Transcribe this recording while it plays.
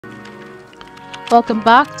Welcome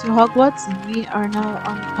back to Hogwarts, and we are now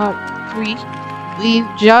on part 3.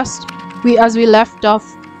 As we left off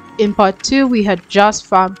in part 2, we had just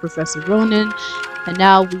found Professor Ronen, and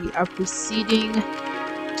now we are proceeding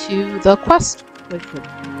to the quest with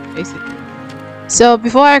him, basically. So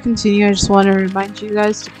before I continue, I just want to remind you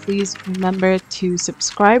guys to please remember to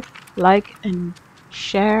subscribe, like, and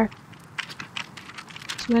share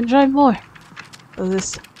to enjoy more of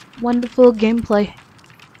this wonderful gameplay.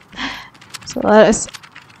 So let us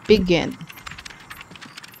begin.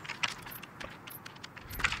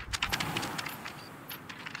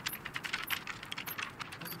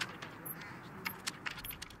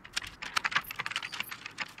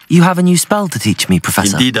 You have a new spell to teach me,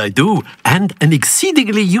 Professor. Indeed I do, and an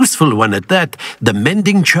exceedingly useful one at that. The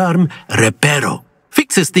mending charm, Reparo.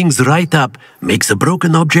 Fixes things right up, makes a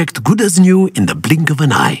broken object good as new in the blink of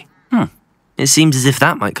an eye. It seems as if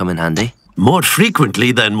that might come in handy. More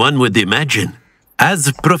frequently than one would imagine.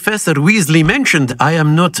 As Professor Weasley mentioned, I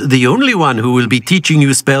am not the only one who will be teaching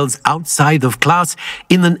you spells outside of class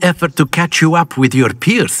in an effort to catch you up with your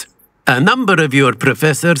peers. A number of your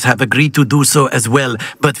professors have agreed to do so as well,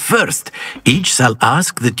 but first, each shall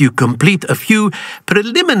ask that you complete a few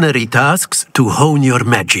preliminary tasks to hone your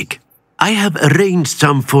magic. I have arranged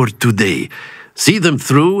some for today. See them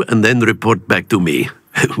through and then report back to me.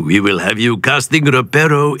 We will have you casting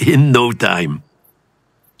Reparo in no time.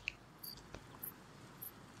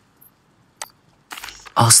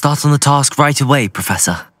 I'll start on the task right away,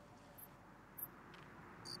 Professor.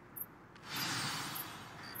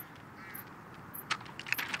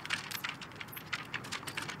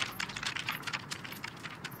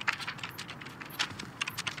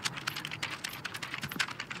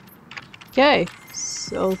 Okay,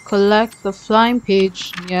 so collect the flying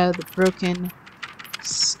page near the broken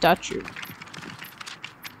statue.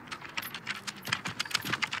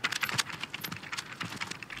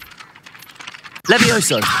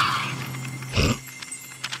 Levioso!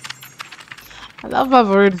 I love I've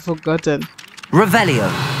already forgotten. Revelio!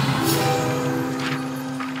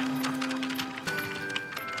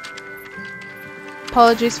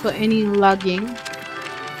 Apologies for any lagging.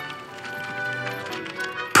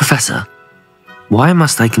 Professor, why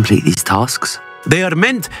must I complete these tasks? They are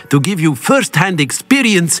meant to give you first-hand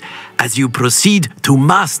experience as you proceed to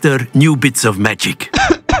master new bits of magic.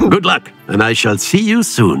 Good luck, and I shall see you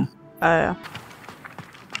soon. Yeah.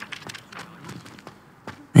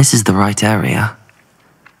 This is the right area.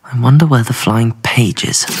 I wonder where the flying page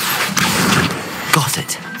is. Got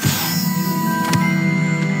it.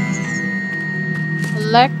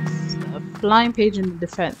 Collect a flying page in the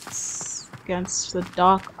defense against the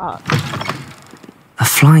dark art. A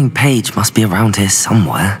flying page must be around here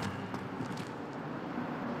somewhere.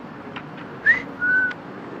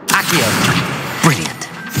 Accio! Brilliant.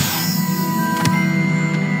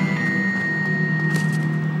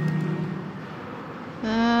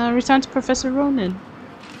 Return to Professor Ronen.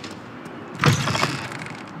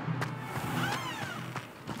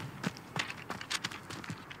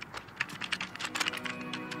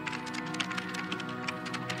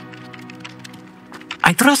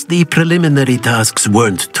 I trust the preliminary tasks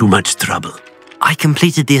weren't too much trouble. I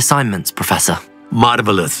completed the assignments, Professor.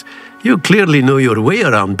 Marvelous. You clearly know your way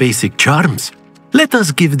around basic charms. Let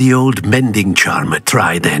us give the old mending charm a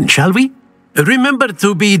try then, shall we? Remember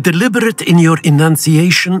to be deliberate in your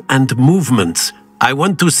enunciation and movements. I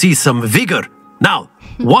want to see some vigor. Now,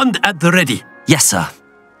 wand at the ready. Yes, sir.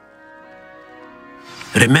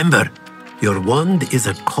 Remember, your wand is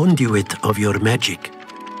a conduit of your magic.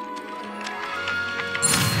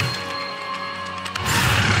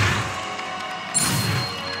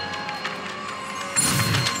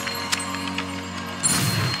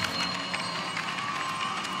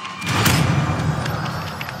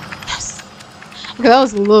 Okay, that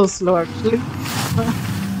was a little slow actually.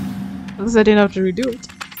 Because I didn't have to redo it.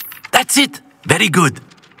 That's it! Very good.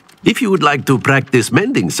 If you would like to practice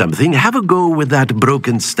mending something, have a go with that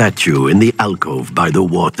broken statue in the alcove by the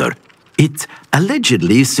water. It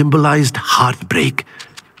allegedly symbolized heartbreak.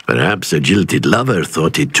 Perhaps a jilted lover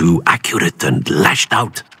thought it too accurate and lashed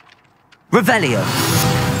out. Revelio!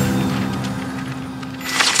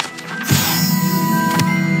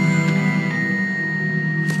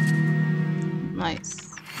 Nice.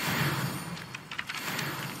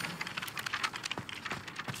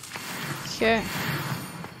 Okay.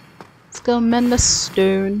 Let's go mend the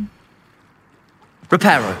stone.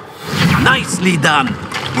 Reparo. Nicely done.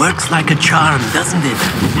 Works like a charm, doesn't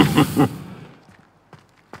it?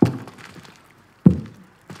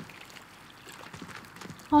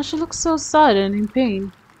 Oh, she looks so sad and in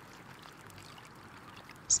pain.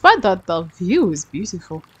 Despite that, the view is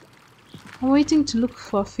beautiful. I'm waiting to look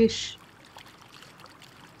for fish.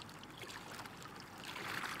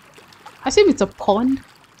 I assume it's a pond.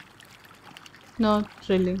 No,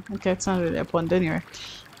 really. Okay, it's not really a pond anyway.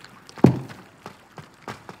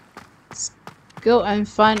 Let's go and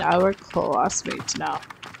find our classmate now.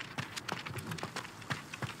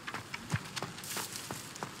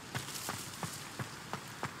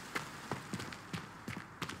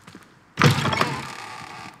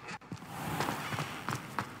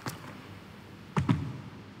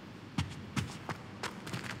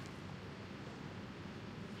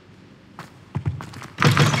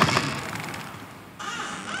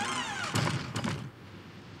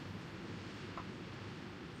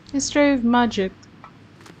 History of magic.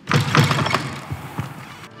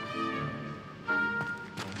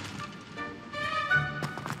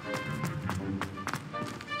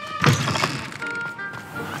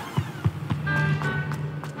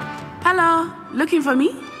 Hello, looking for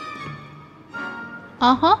me?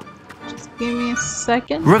 Uh-huh. Just give me a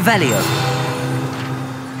second. Revelio.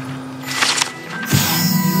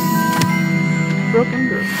 Broken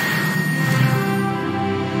broom.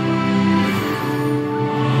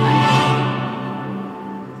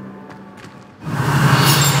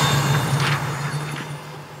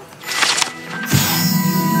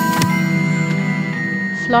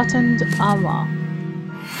 Flattened armor.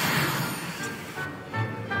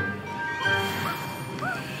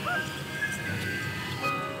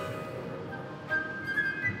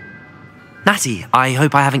 Natty, I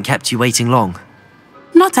hope I haven't kept you waiting long.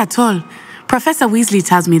 Not at all. Professor Weasley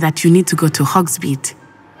tells me that you need to go to Hogsmeade.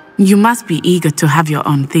 You must be eager to have your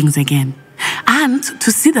own things again. And to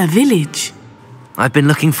see the village. I've been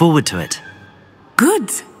looking forward to it. Good.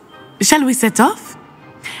 Shall we set off?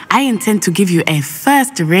 I intend to give you a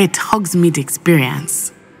first-rate Hogsmeade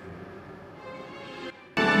experience.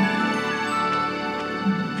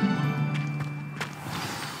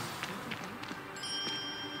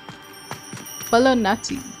 Follow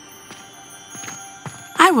Natty.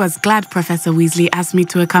 I was glad Professor Weasley asked me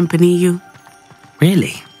to accompany you.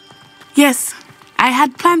 Really? Yes, I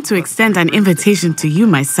had planned to extend an invitation to you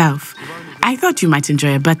myself. I thought you might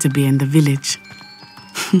enjoy a butterbeer in the village.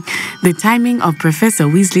 The timing of Professor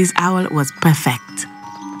Weasley's owl was perfect.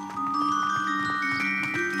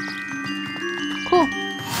 Cool.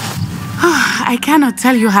 I cannot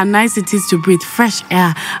tell you how nice it is to breathe fresh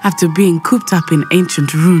air after being cooped up in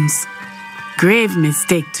ancient ruins. Grave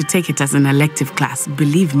mistake to take it as an elective class,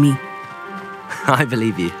 believe me. I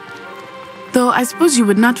believe you. Though I suppose you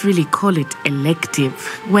would not really call it elective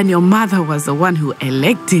when your mother was the one who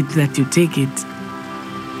elected that you take it.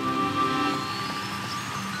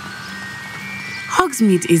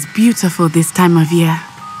 Hogsmeade is beautiful this time of year.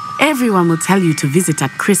 Everyone will tell you to visit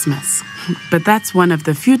at Christmas, but that's one of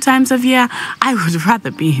the few times of year I would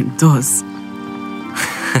rather be indoors.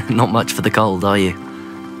 Not much for the cold, are you?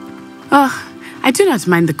 Oh, I do not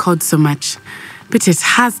mind the cold so much, but it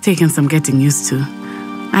has taken some getting used to.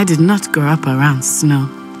 I did not grow up around snow.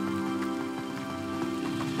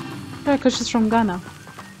 Yeah, because she's from Ghana.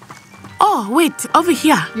 Oh, wait, over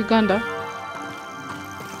here. Uganda.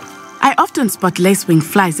 I often spot lacewing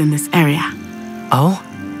flies in this area. Oh?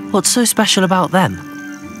 What's so special about them?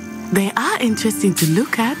 They are interesting to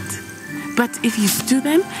look at, but if you stew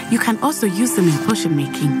them, you can also use them in potion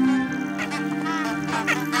making.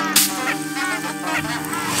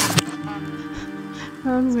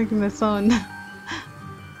 I was making the sound. I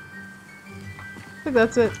think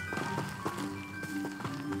that's it.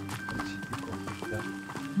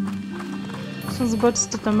 She was about to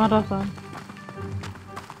start a marathon.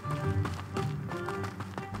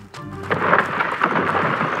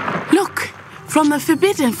 Look, from the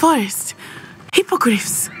Forbidden Forest.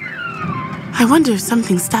 Hippogriffs. I wonder if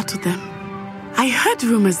something startled them. I heard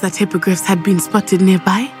rumors that hippogriffs had been spotted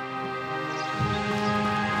nearby.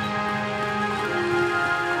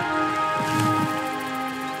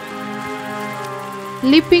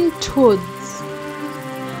 Leaping toads.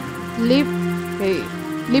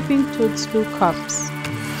 Leaping toads do cups.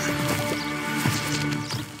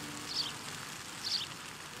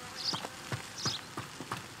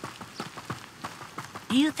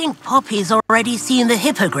 Do you think Poppy's already seen the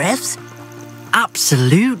hippogriffs?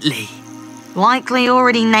 Absolutely. Likely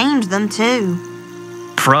already named them too.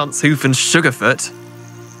 Prance, Hoof and Sugarfoot.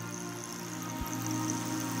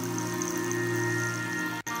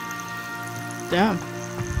 Damn.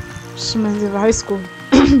 She reminds me of high school.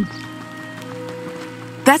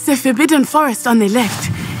 That's the Forbidden Forest on the left.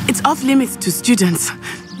 It's off limits to students,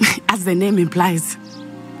 as the name implies.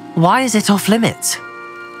 Why is it off limits?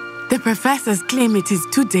 The professors claim it is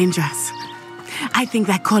too dangerous. I think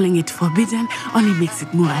that calling it forbidden only makes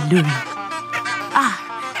it more alluring.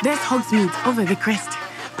 Ah, there's Hogsmeade over the crest.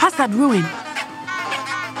 Past that ruin.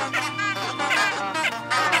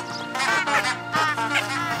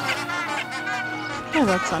 Yeah,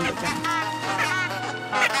 that's underground.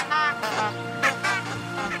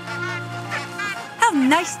 How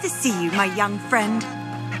nice to see you, my young friend.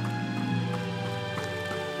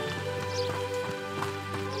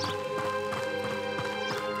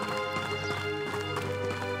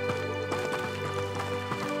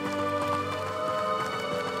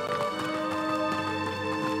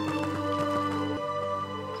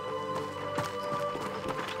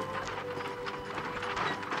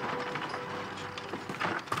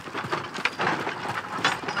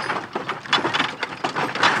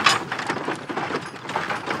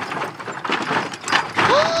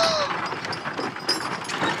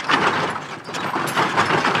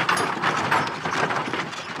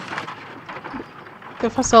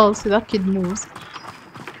 Professor, see that kid moves.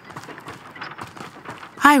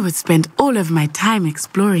 I would spend all of my time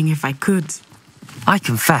exploring if I could. I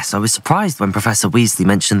confess I was surprised when Professor Weasley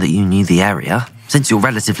mentioned that you knew the area, since you're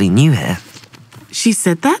relatively new here. She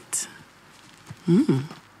said that?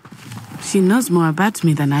 She knows more about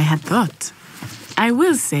me than I had thought. I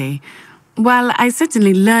will say, while I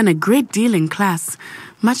certainly learn a great deal in class,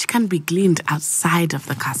 much can be gleaned outside of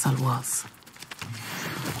the castle walls.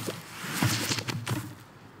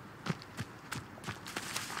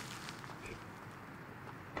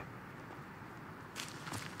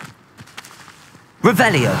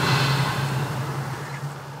 Revelio!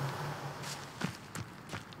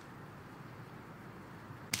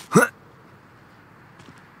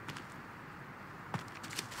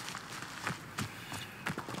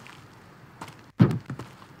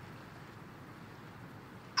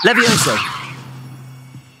 Levioso!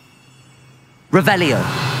 Revelio!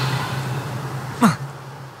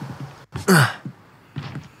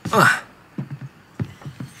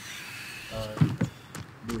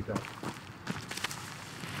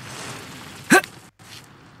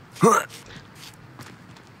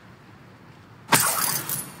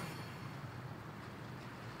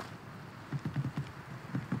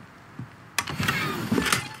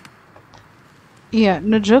 Yeah,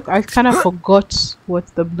 no joke, I kind of forgot what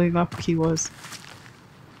the blowing up key was.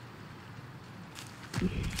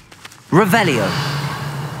 Revelio!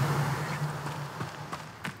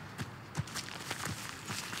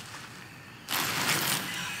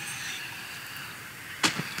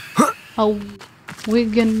 A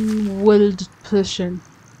Wigan willed potion.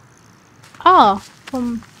 Ah,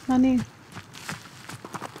 from Honey.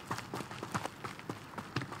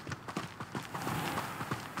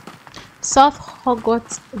 South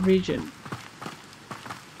Hogwarts region.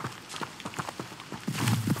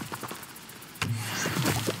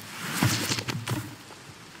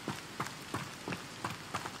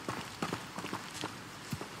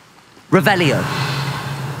 Revelio!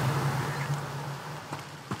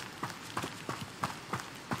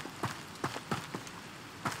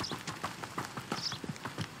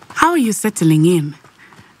 How are you settling in?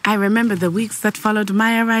 I remember the weeks that followed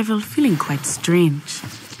my arrival feeling quite strange.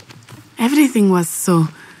 Everything was so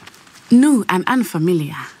new and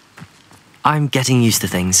unfamiliar. I'm getting used to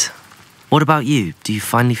things. What about you? Do you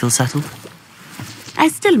finally feel settled? I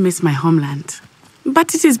still miss my homeland.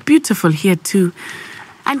 But it is beautiful here too.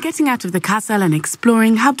 And getting out of the castle and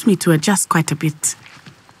exploring helped me to adjust quite a bit.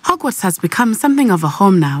 Hogwarts has become something of a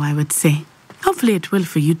home now, I would say. Hopefully it will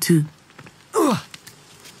for you too. Cool.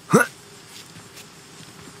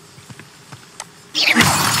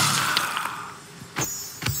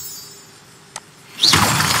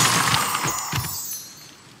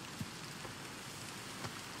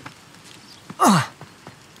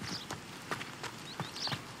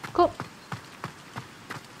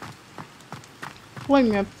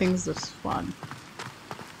 Blowing up things is fun.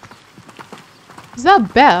 Is that a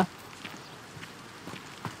bear?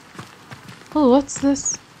 Oh, what's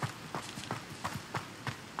this?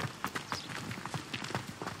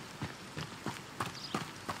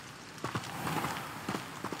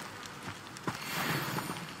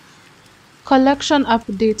 Collection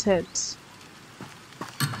updated.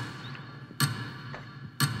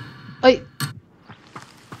 Oi.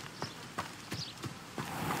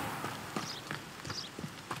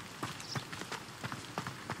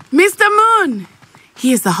 Mr. Moon!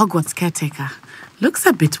 He is the Hogwarts caretaker. Looks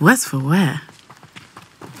a bit worse for wear.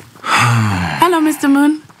 Hello, Mr.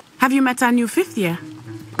 Moon. Have you met our new fifth year?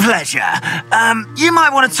 Pleasure. You might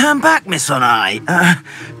want to turn back, Miss Onai.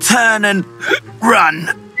 Turn and run.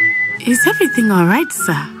 Is everything all right,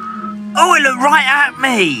 sir? Oh, it looked right at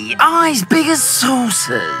me. Eyes big as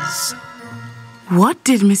saucers. What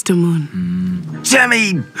did Mr. Moon?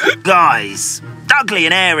 Jemmy, guys, ugly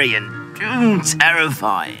and airy and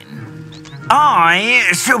terrifying.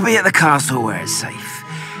 I shall be at the castle where it's safe.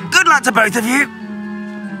 Good luck to both of you.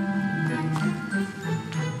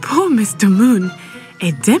 Poor Mr. Moon,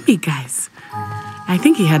 a demiguise. I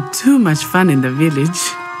think he had too much fun in the village.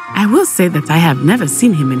 I will say that I have never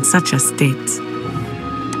seen him in such a state.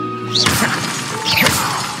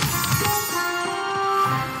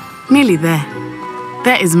 Nearly there.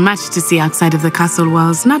 There is much to see outside of the castle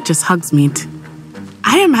walls, not just Hogsmeade.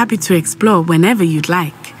 I am happy to explore whenever you'd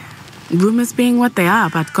like. Rumors being what they are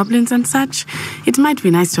about goblins and such, it might be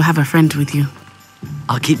nice to have a friend with you.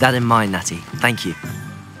 I'll keep that in mind, Natty. Thank you.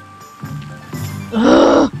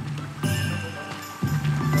 I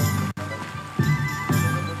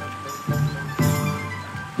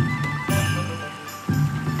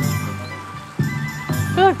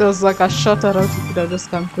feel like there was like a shot arrow you could have just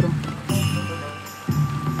come through.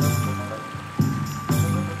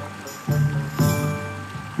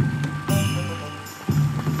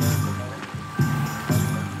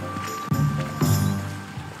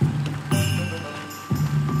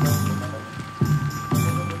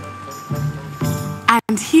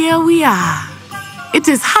 And here we are. It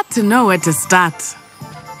is hard to know where to start.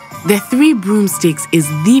 The Three Broomsticks is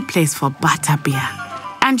the place for butterbeer.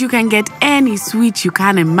 And you can get any sweet you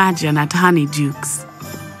can imagine at Honeydukes.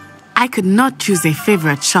 I could not choose a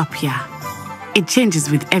favorite shop here. It changes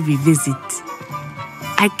with every visit.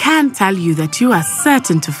 I can tell you that you are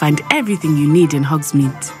certain to find everything you need in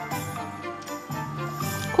Hogsmeade.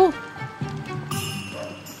 Cool.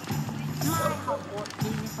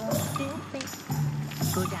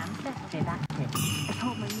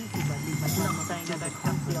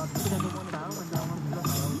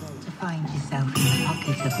 To find yourself in the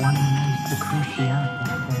pocket of one who knows the cruciality.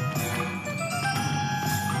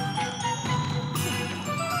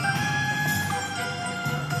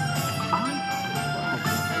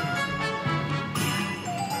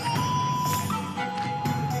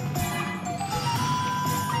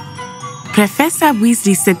 Professor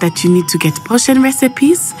Weasley said that you need to get potion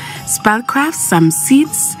recipes, spellcrafts, some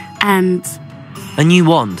seeds, and... A new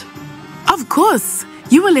wand. Of course!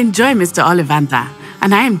 You will enjoy Mr. Ollivander,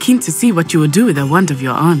 and I am keen to see what you will do with a wand of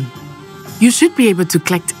your own. You should be able to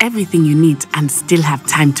collect everything you need and still have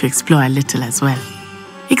time to explore a little as well.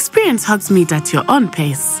 Experience Hogsmeade at your own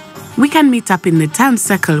pace. We can meet up in the town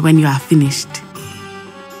circle when you are finished.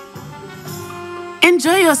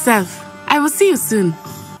 Enjoy yourself. I will see you soon.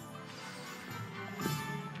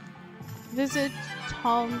 Visit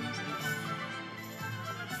Tombs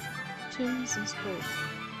and Scrolls.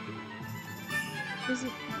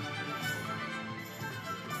 Visit.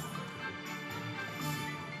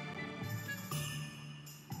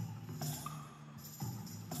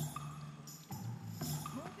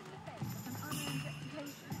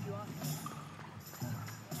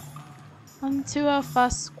 On to our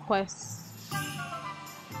first quest.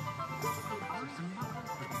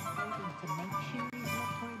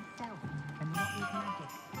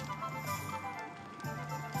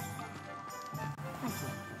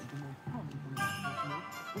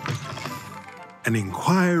 An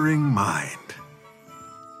inquiring mind.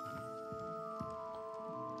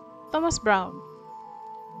 Thomas Brown.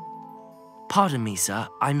 Pardon me, sir.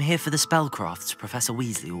 I'm here for the spellcrafts Professor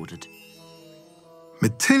Weasley ordered.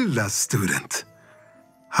 Matilda, student.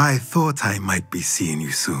 I thought I might be seeing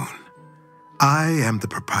you soon. I am the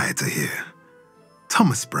proprietor here,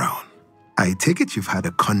 Thomas Brown. I take it you've had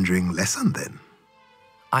a conjuring lesson then?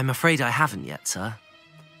 I'm afraid I haven't yet, sir.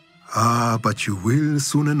 Ah, but you will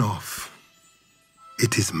soon enough.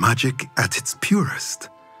 It is magic at its purest,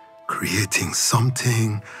 creating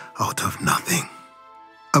something out of nothing.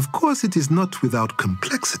 Of course, it is not without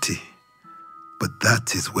complexity, but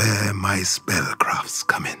that is where my spellcrafts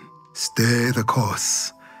come in. Stay the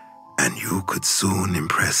course, and you could soon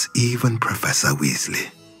impress even Professor Weasley.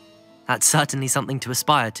 That's certainly something to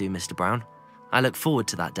aspire to, Mr. Brown. I look forward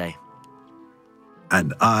to that day.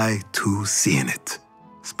 And I, too, see in it.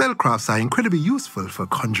 Spellcrafts are incredibly useful for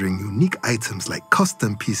conjuring unique items like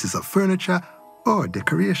custom pieces of furniture or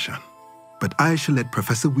decoration. But I shall let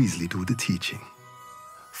Professor Weasley do the teaching.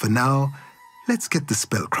 For now, let's get the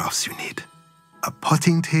spellcrafts you need. A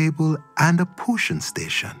potting table and a potion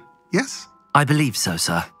station, yes? I believe so,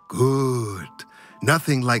 sir. Good.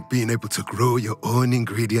 Nothing like being able to grow your own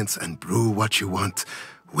ingredients and brew what you want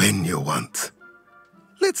when you want.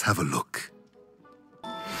 Let's have a look.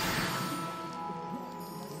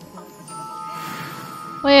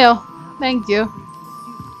 Well, thank you.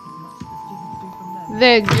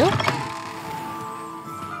 There you go.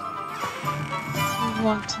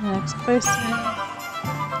 One. on to the next person.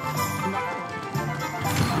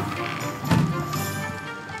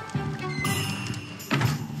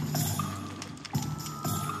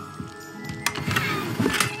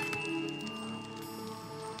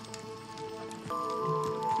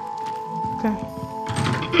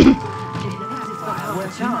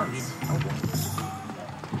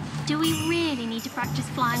 Do we really need to practice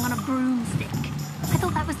flying on a broomstick? I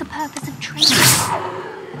thought that was the purpose of training.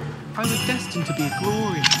 I was destined to be a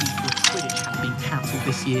glorious keeper if Quidditch had been cancelled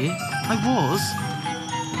this year. I was.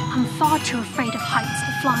 I'm far too afraid of heights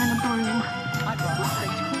to fly on a broom.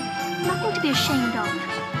 Nothing to be ashamed of.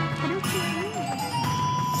 I don't see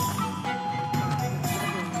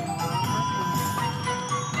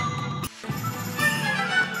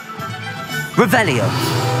Revelio.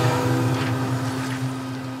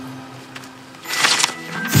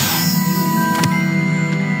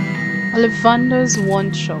 Ollivander's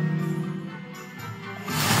Wand Shop.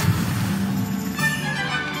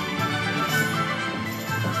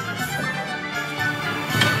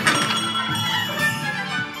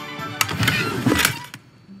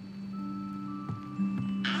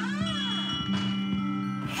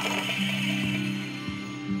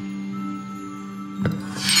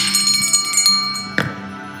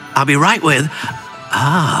 I'll be right with...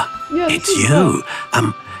 Ah, yeah, it's you.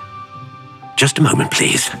 Just a moment,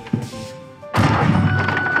 please.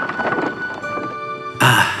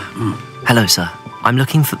 Hello, sir. I'm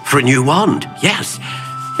looking for... For a new wand, yes.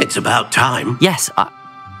 It's about time. Yes,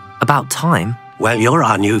 about time? Well, you're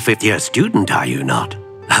our new fifth-year student, are you not?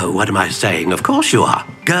 Oh, what am I saying? Of course you are.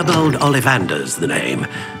 Gerbold Ollivander's the name.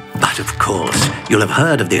 But of course, you'll have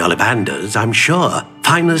heard of the Ollivanders, I'm sure.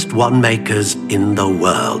 Finest wand makers in the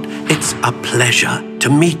world. It's a pleasure to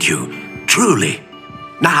meet you, truly.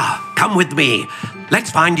 Now, come with me.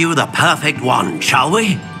 Let's find you the perfect wand, shall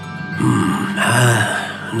we?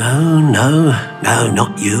 No,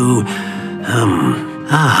 not you.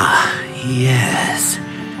 Yes.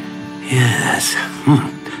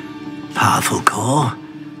 Powerful core.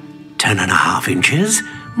 10.5 inches.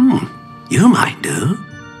 You might do.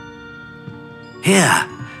 Here,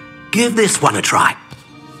 give this one a try.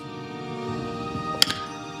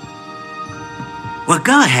 Well,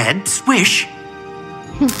 go ahead, swish.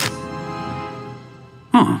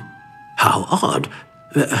 How odd.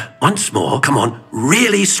 Once more, come on,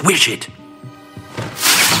 really swish it.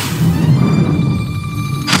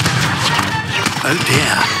 Oh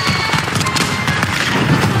dear.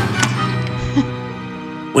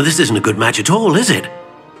 Well, this isn't a good match at all, is it?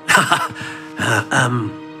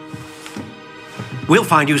 We'll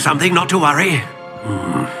find you something, not to worry.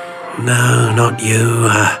 No, not you.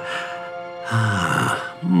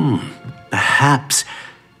 Perhaps...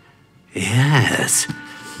 Yes.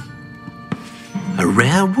 A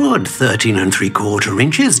rare wood, 13 3/4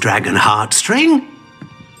 inches, dragon heartstring.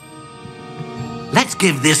 Let's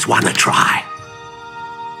give this one a try.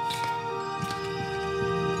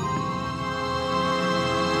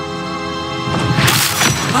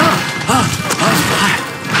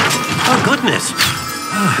 Oh, goodness.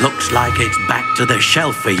 Looks like it's back to the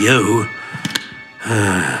shelf for you.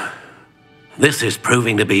 This is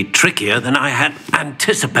proving to be trickier than I had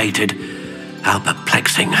anticipated. How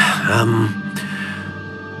perplexing.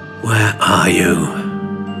 Where are you?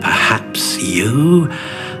 Perhaps you?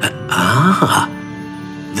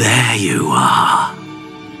 There you are.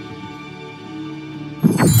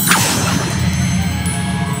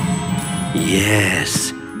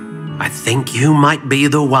 Yes, I think you might be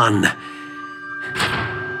the one.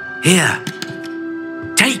 Here,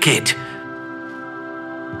 take it.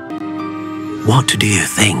 What do you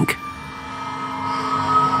think?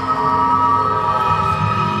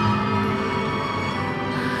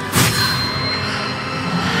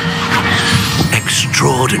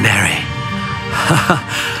 Extraordinary.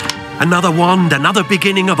 Another wand, another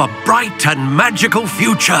beginning of a bright and magical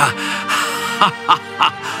future.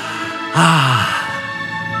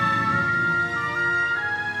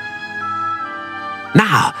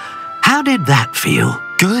 Now, how did that feel?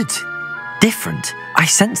 Good. Different. I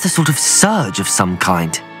sensed a sort of surge of some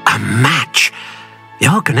kind. A match.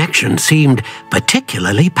 Your connection seemed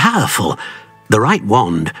particularly powerful. The right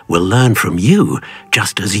wand will learn from you,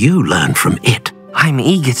 just as you learn from it. I'm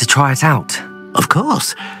eager to try it out. Of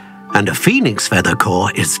course. And a phoenix feather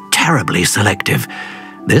core is terribly selective.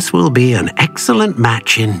 This will be an excellent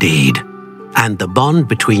match indeed. And the bond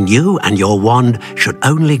between you and your wand should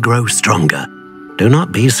only grow stronger. Do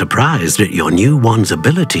not be surprised at your new wand's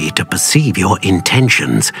ability to perceive your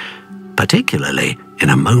intentions, particularly in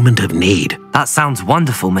a moment of need. That sounds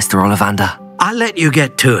wonderful, Mr. Ollivander. I'll let you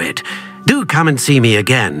get to it. Do come and see me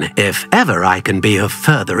again if ever I can be of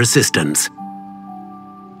further assistance.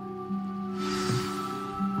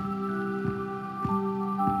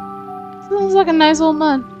 Sounds like a nice old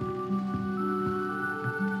man.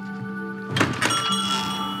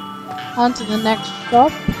 On to the next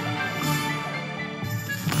shop.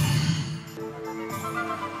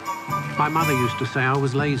 My mother used to say I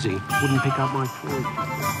was lazy, wouldn't pick up my toys.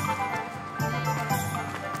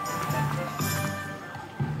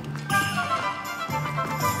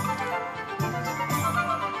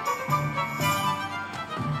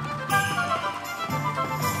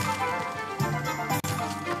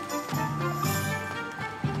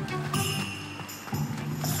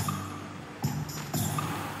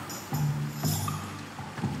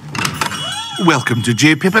 Welcome to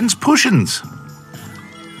J. Pippin's Potions.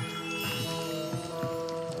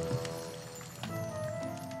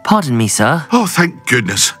 Pardon me, sir. Oh, thank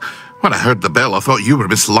goodness. When I heard the bell, I thought you were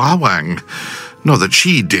Miss Lawang. Not that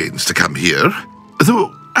she deigns to come here.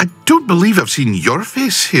 Though, I don't believe I've seen your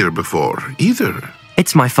face here before, either.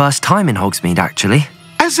 It's my first time in Hogsmeade, actually.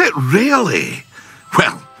 Is it really?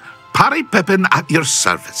 Well, Parry Pippin at your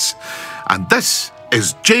service. And this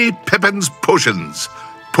is J. Pippin's Potions.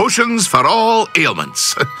 Potions for all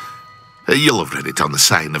ailments. You'll have read it on the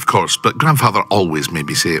sign, of course, but Grandfather always made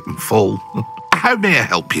me say it in full. How may I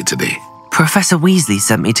help you today? Professor Weasley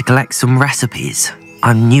sent me to collect some recipes.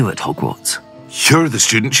 I'm new at Hogwarts. You're the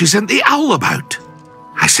student she sent the owl about.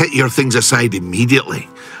 I set your things aside immediately.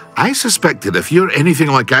 I suspected if you're anything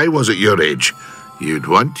like I was at your age, you'd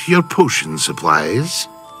want your potion supplies.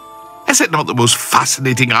 Is it not the most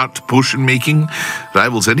fascinating art, potion making?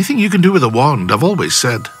 Rivals anything you can do with a wand, I've always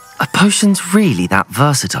said. Are potions really that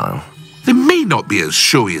versatile? They may not be as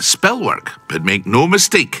showy as spellwork, but make no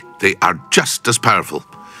mistake, they are just as powerful.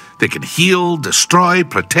 They can heal, destroy,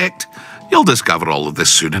 protect. You'll discover all of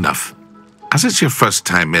this soon enough. As it's your first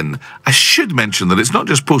time in, I should mention that it's not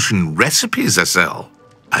just potion recipes I sell.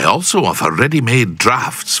 I also offer ready-made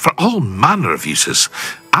drafts for all manner of uses,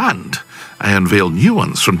 and I unveil new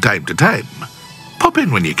ones from time to time. Pop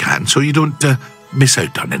in when you can so you don't miss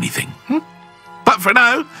out on anything. But for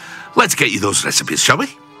now, let's get you those recipes, shall we?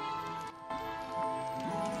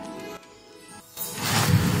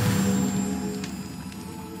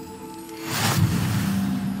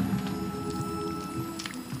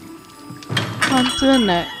 On to the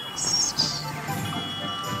next.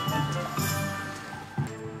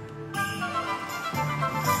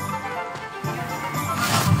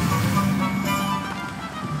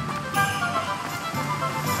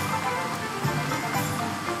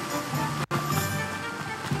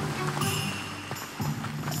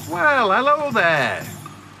 Well, hello there.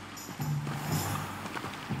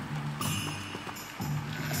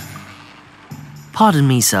 Pardon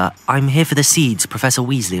me, sir. I'm here for the seeds Professor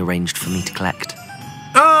Weasley arranged for me to collect.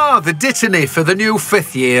 Ah, the dittany for the new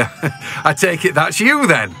 5th year. I take it that's you,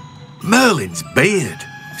 then. Merlin's beard.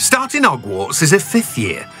 Starting Hogwarts as a 5th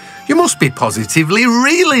year. You must be positively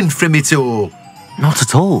reeling from it all. Not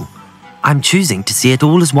at all. I'm choosing to see it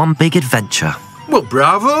all as one big adventure. Well,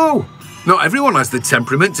 bravo. Not everyone has the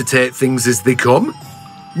temperament to take things as they come.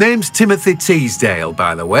 Name's Timothy Teasdale,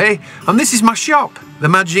 by the way, and this is my shop, the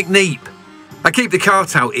Magic Neep. I keep the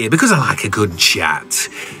cart out here because I like a good chat.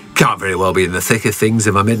 Can't very well be in the thick of things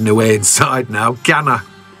if I'm hidden away inside now, can I?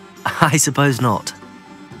 I suppose not.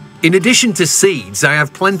 In addition to seeds, I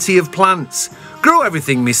have plenty of plants. Grow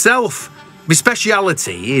everything myself. My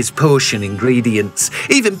speciality is potion ingredients.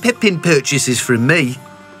 Even Pippin purchases from me.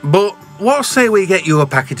 But what say we get you a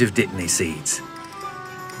packet of dittany seeds?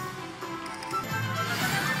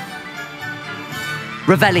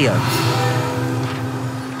 Revelio.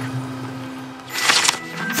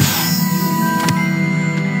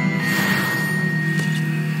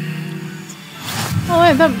 Oh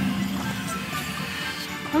wait, that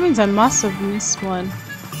means I must have missed one.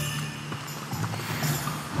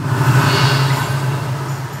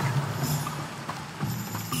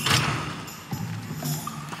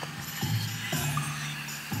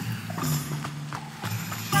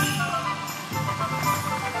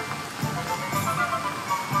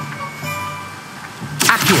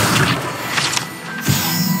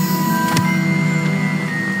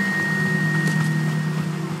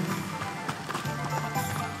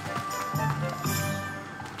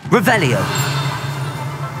 Revelio.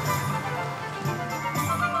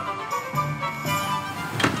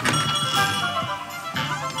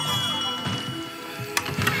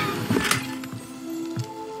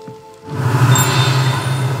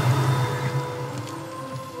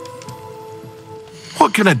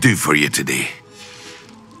 What can I do for you today?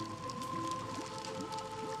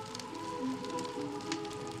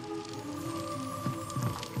 I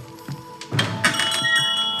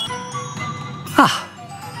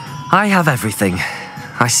I have everything.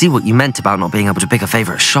 I see what you meant about not being able to pick a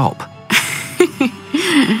favorite shop.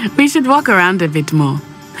 We should walk around a bit more.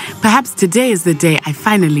 Perhaps today is the day I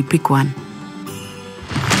finally pick one.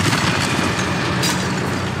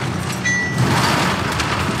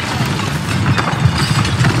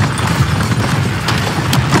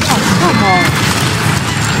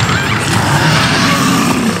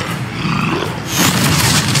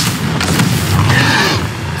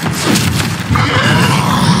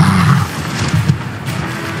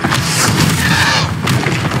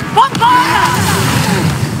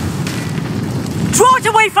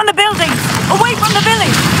 Away from the buildings! Away from the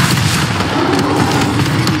village!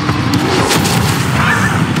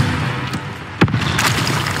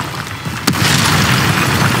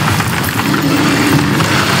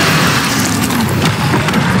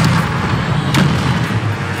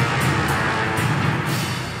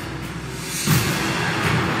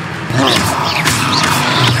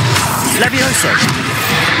 Levioso!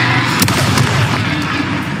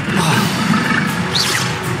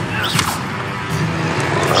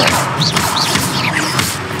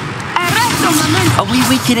 Are we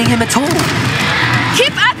weakening him at all?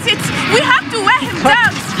 Keep at it! We have to wear him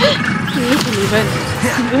down!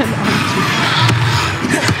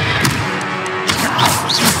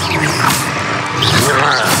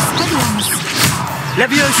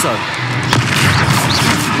 Levioso!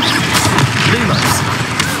 Lumos!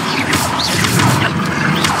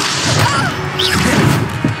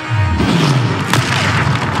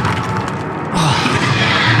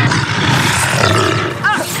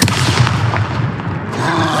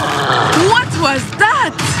 Was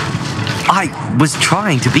that? I was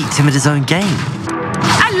trying to beat him at his own game.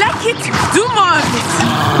 I like it. Do more of it.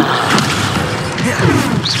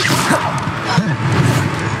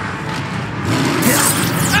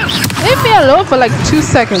 Leave me alone for like 2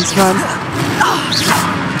 seconds, man.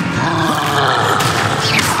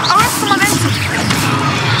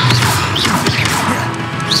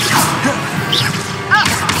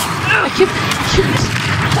 I keep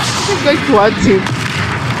going towards him.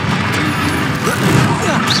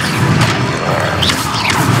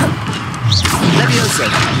 Levioso!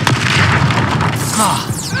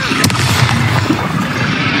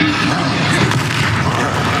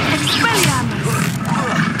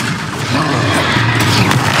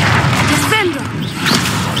 Descendo!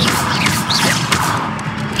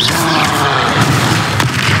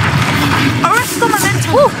 Arresto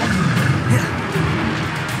momentum!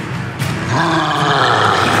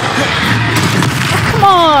 Come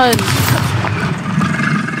on!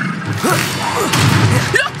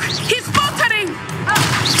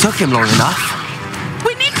 Took him long enough.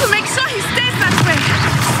 We need to make sure he stays that way.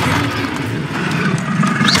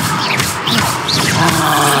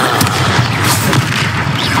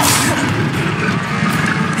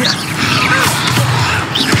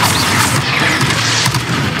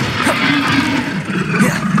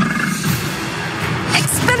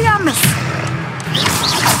 Expelliarmus!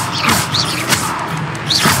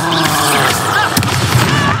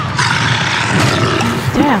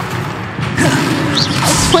 Damn.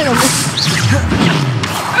 Wait a minute.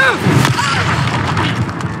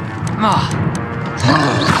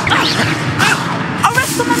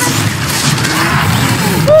 Arrest the moment.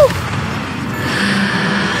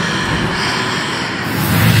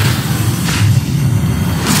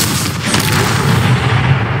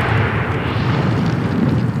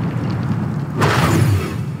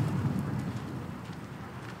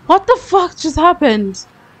 What the fuck just happened?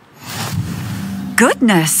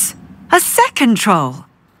 Goodness! A second troll!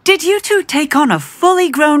 Did you two take on a fully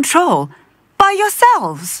grown troll by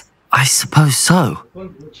yourselves? I suppose so.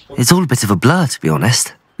 It's all a bit of a blur, to be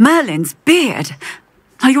honest. Merlin's beard.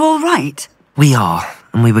 Are you all right? We are,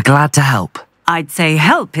 and we were glad to help. I'd say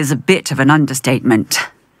help is a bit of an understatement.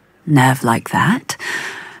 Nerve like that.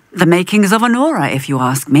 The makings of an aura, if you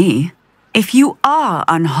ask me. If you are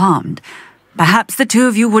unharmed, perhaps the two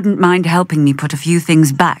of you wouldn't mind helping me put a few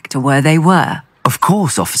things back to where they were. Of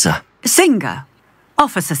course, officer. Singer.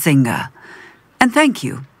 Officer Singer. And thank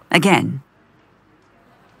you, again.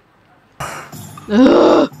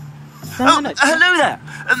 Hello there.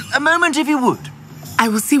 A moment if you would. I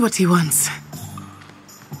will see what he wants.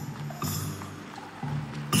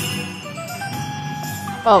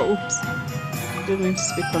 Oh, oops. Didn't mean to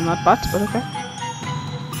speak from my butt, but okay.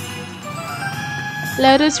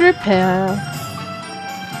 Let us repair.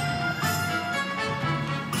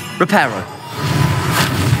 Reparo.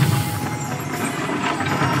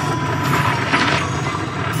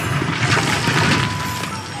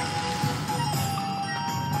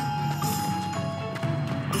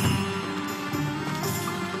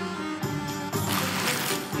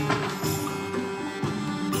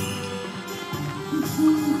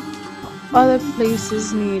 Other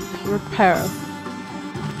places need repair.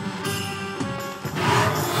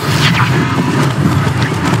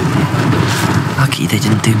 Lucky they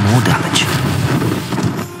didn't do more damage.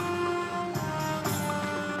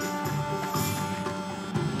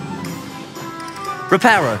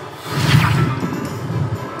 Reparo.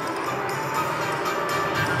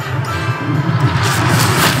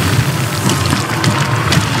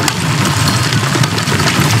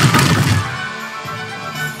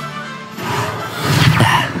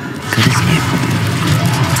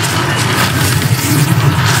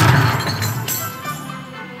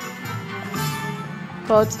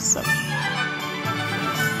 Good as new.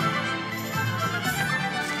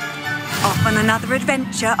 Off on another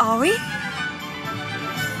adventure, are we?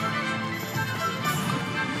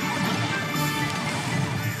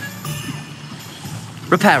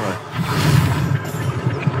 Reparo.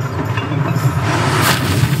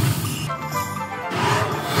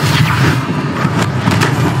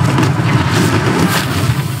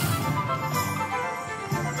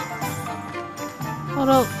 What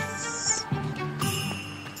else?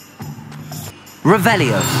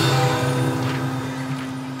 Revelio.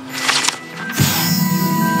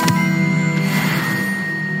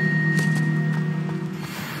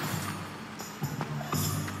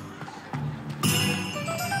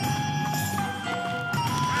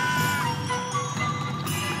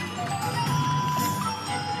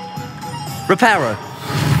 Reparo.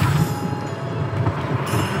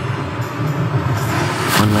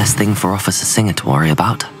 One less thing for Officer Singer to worry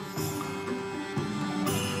about.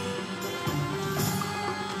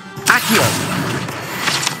 Accio.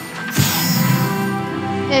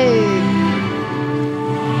 Hey.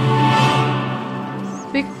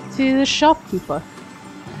 Speak to the shopkeeper.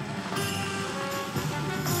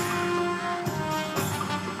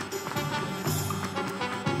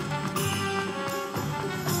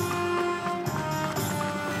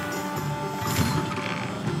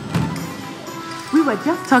 We were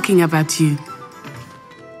just talking about you.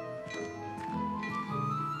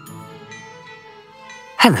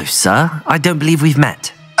 Hello, sir. I don't believe we've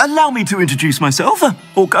met. Allow me to introduce myself,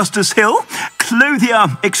 Augustus Hill,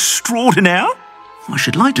 clothier extraordinaire. I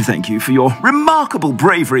should like to thank you for your remarkable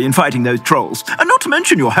bravery in fighting those trolls, and not to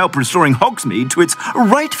mention your help restoring Hogsmeade to its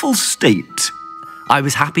rightful state. I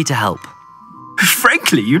was happy to help.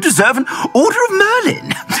 Frankly, you deserve an Order of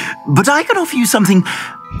Merlin. But I can offer you something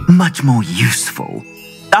much more useful.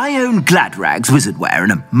 I own Gladrag's wizardware,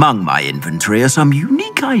 and among my inventory are some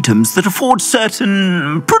unique items that afford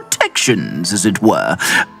certain protections, as it were.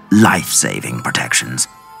 Life-saving protections.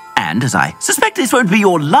 And as I suspect this won't be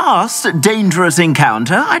your last dangerous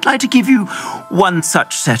encounter, I'd like to give you one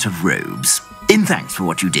such set of robes, in thanks for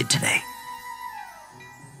what you did today.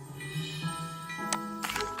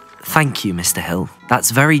 Thank you, Mr. Hill.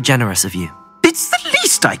 That's very generous of you. It's the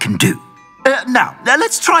least I can do. Now,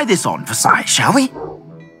 let's try this on for size, shall we?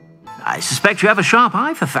 I suspect you have a sharp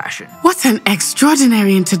eye for fashion. What an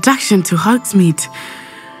extraordinary introduction to Hogsmeade.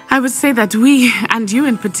 I would say that we, and you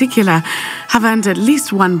in particular, have earned at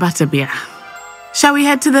least one butterbeer. Shall we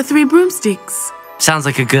head to the Three Broomsticks? Sounds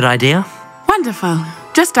like a good idea. Wonderful.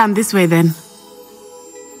 Just down this way then.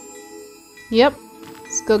 Yep.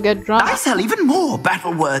 Let's go get drunk. I sell even more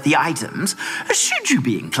battle-worthy items. Should you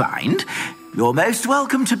be inclined, you're most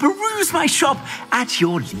welcome to peruse my shop at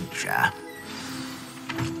your leisure.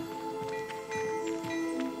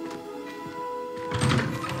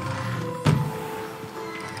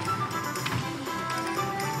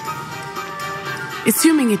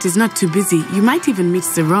 Assuming it is not too busy, you might even meet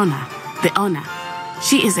Serona, the owner.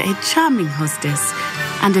 She is a charming hostess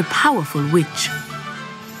and a powerful witch.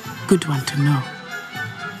 Good one to know.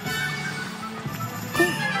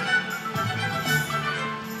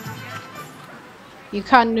 You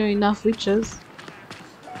can't know enough witches.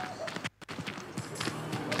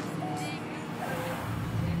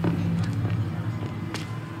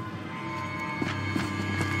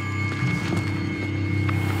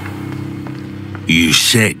 You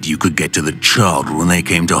said you could get to the child when they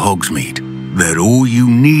came to Hogsmeade. That all you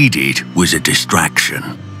needed was a distraction.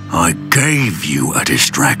 I gave you a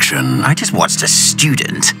distraction. I just watched a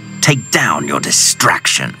student take down your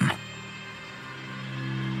distraction.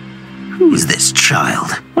 Who is this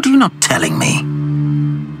child? What are you not telling me?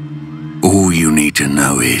 All you need to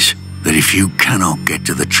know is that if you cannot get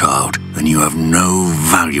to the child, then you have no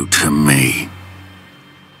value to me.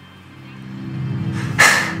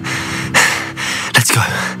 Let's go.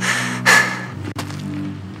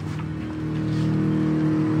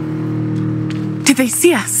 Did they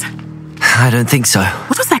see us? I don't think so.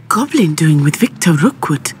 What was that goblin doing with Victor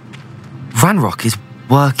Rookwood? Ranrock is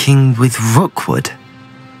working with Rookwood.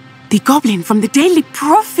 The goblin from the Daily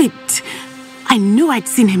Prophet. I knew I'd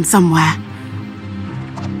seen him somewhere.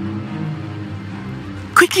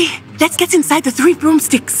 Quickly, let's get inside the 3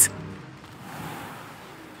 broomsticks.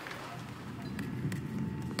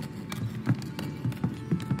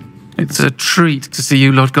 It's a treat to see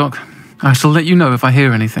you, Lodgok. I shall let you know if I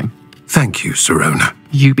hear anything. Thank you, Sirona.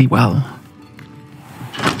 You be well.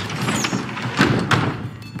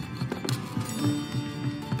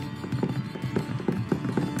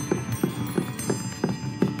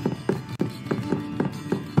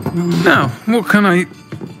 Now, what can I...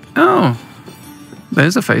 Oh,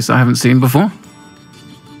 there's a face I haven't seen before.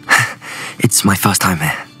 It's my first time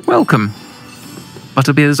here. Welcome.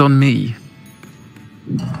 Butterbeer's on me.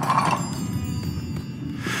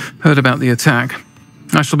 Heard about the attack.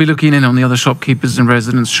 I shall be looking in on the other shopkeepers and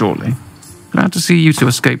residents shortly. Glad to see you two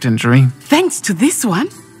escaped injury. Thanks to this one,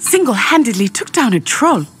 single-handedly took down a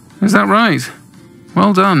troll. Is that right?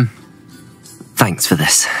 Well done. Thanks for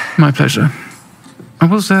this. My pleasure. I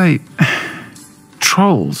will say,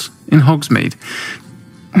 trolls in Hogsmeade.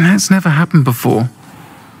 That's never happened before.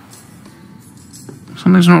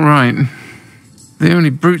 Something's not right. The only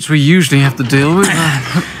brutes we usually have to deal with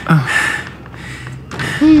are...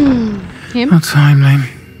 Him? How timely.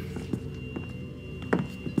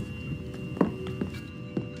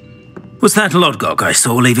 Was that Lodgok I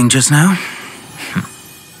saw leaving just now?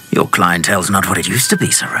 Your clientele's not what it used to be,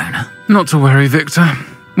 Sirona. Not to worry, Victor.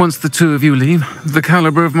 Once the 2 of you leave, the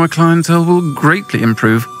caliber of my clientele will greatly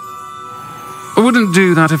improve. I wouldn't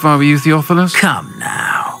do that if I were you, Theophilus. Come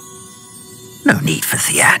now. No need for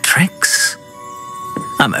theatrics.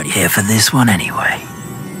 I'm only here for this one anyway.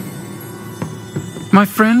 My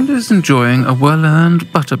friend is enjoying a well-earned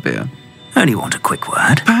butterbeer. Only want a quick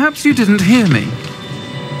word. Perhaps you didn't hear me.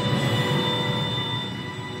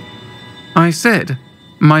 I said,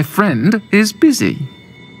 my friend is busy.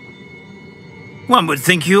 One would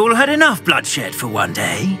think you all had enough bloodshed for one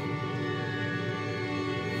day.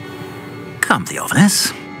 Come,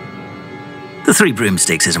 Theophilus. The 3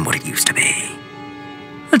 broomsticks isn't what it used to be.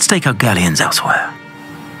 Let's take our galleons elsewhere.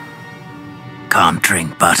 Can't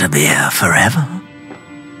drink butterbeer forever.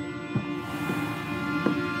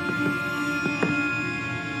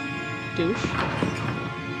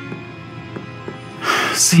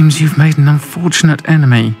 Seems you've made an unfortunate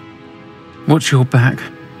enemy. Watch your back.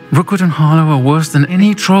 Rookwood and Harlow are worse than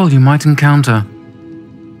any troll you might encounter.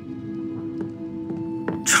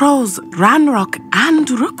 Trolls, Ranrock and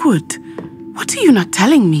Rookwood. What are you not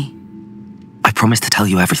telling me? I promised to tell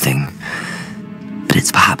you everything, but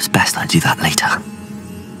it's perhaps best I do that later.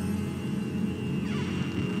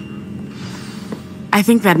 I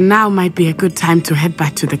think that now might be a good time to head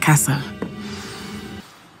back to the castle.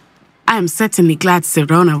 I am certainly glad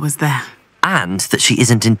Sirona was there. And that she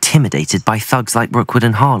isn't intimidated by thugs like Rookwood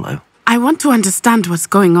and Harlow. I want to understand what's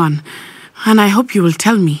going on, and I hope you will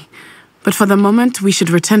tell me. But for the moment, we should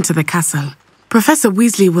return to the castle. Professor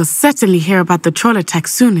Weasley will certainly hear about the troll attack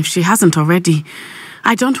soon if she hasn't already.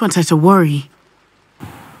 I don't want her to worry.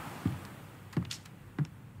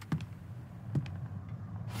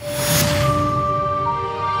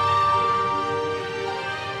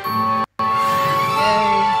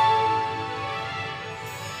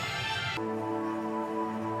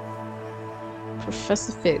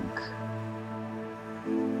 Professor Fig.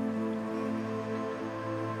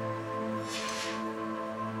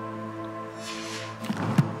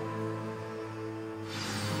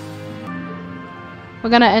 We're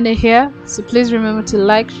gonna end it here, so please remember to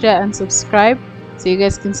like, share and subscribe so you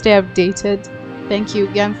guys can stay updated. Thank you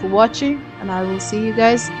again for watching, and I will see you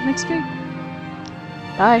guys next week.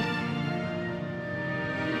 Bye.